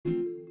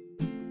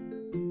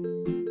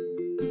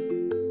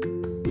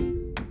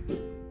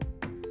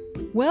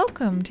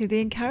Welcome to the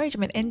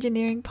Encouragement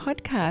Engineering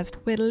Podcast,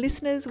 where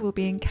listeners will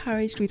be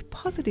encouraged with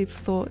positive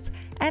thoughts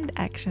and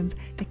actions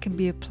that can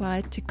be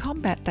applied to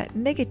combat that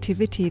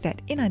negativity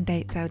that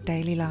inundates our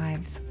daily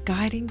lives,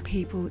 guiding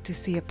people to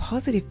see a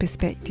positive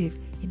perspective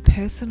in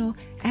personal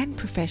and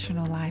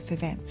professional life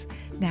events.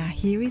 Now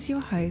here is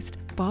your host,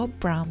 Bob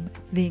Brum,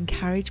 the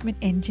Encouragement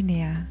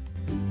Engineer.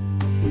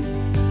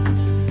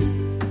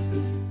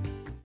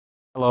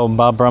 Hello,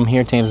 Bob Brum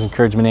here, Tam's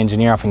Encouragement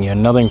Engineer, offering you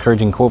another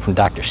encouraging quote from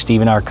Dr.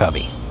 Stephen R.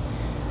 Covey.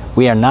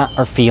 We are not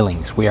our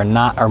feelings, we are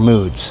not our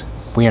moods,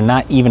 we are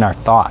not even our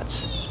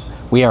thoughts.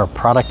 We are a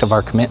product of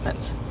our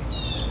commitments.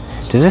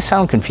 Does this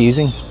sound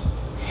confusing?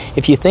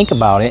 If you think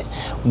about it,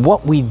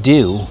 what we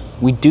do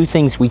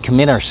things we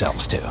commit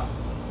ourselves to.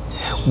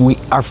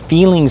 Our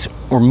feelings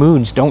or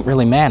moods don't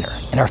really matter,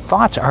 and our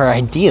thoughts are our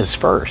ideas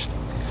first.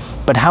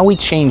 But how we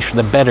change for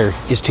the better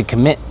is to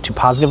commit to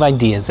positive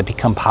ideas that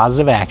become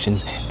positive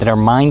actions that our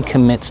mind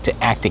commits to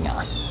acting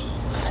on.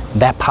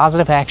 That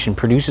positive action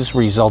produces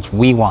results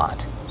we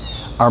want.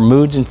 Our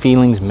moods and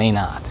feelings may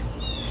not.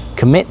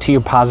 Commit to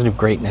your positive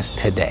greatness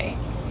today.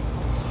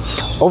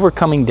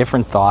 Overcoming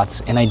different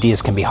thoughts and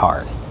ideas can be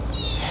hard.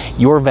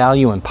 Your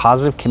value and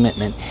positive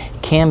commitment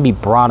can be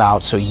brought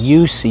out so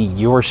you see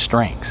your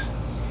strengths.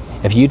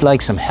 If you'd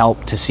like some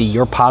help to see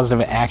your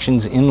positive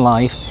actions in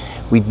life,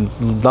 we'd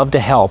love to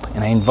help,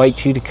 and I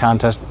invite you to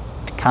contact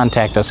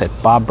us at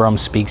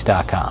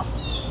bobbrumspeaks.com.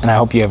 And I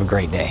hope you have a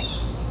great day.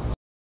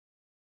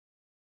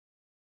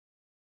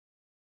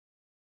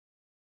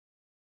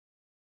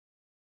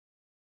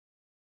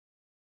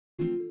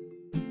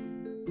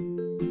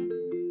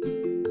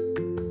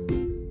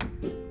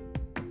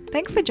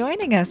 Thanks for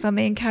joining us on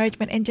the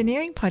Encouragement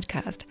Engineering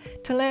Podcast.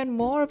 To learn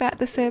more about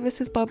the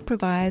services Bob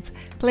provides,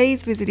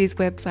 please visit his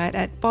website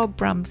at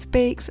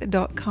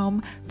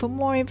bobbrumspeaks.com for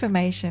more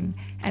information.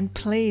 And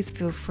please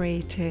feel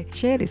free to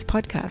share this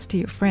podcast to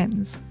your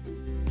friends.